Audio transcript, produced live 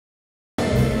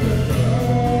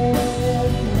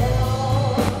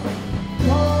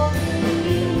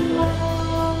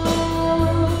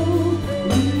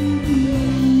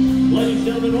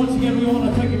I want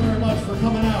to thank you very much for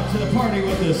coming out to the party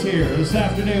with us here this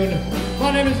afternoon.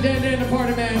 My name is Dan Dan, the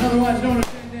Party Man, otherwise known as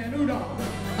Dan Dan Udon.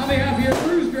 On behalf of your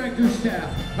cruise director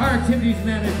staff, our activities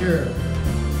manager,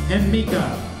 and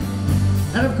Mika.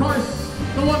 And of course,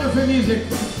 the wonderful music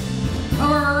of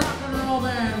our rock and roll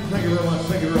band. Thank you very much,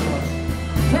 thank you very much.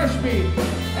 Fresh Beat,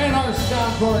 and our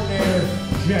sound coordinator,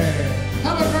 Jay.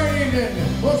 Have a great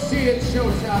evening. We'll see you at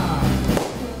showtime.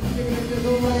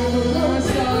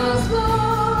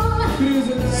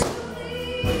 Cruising the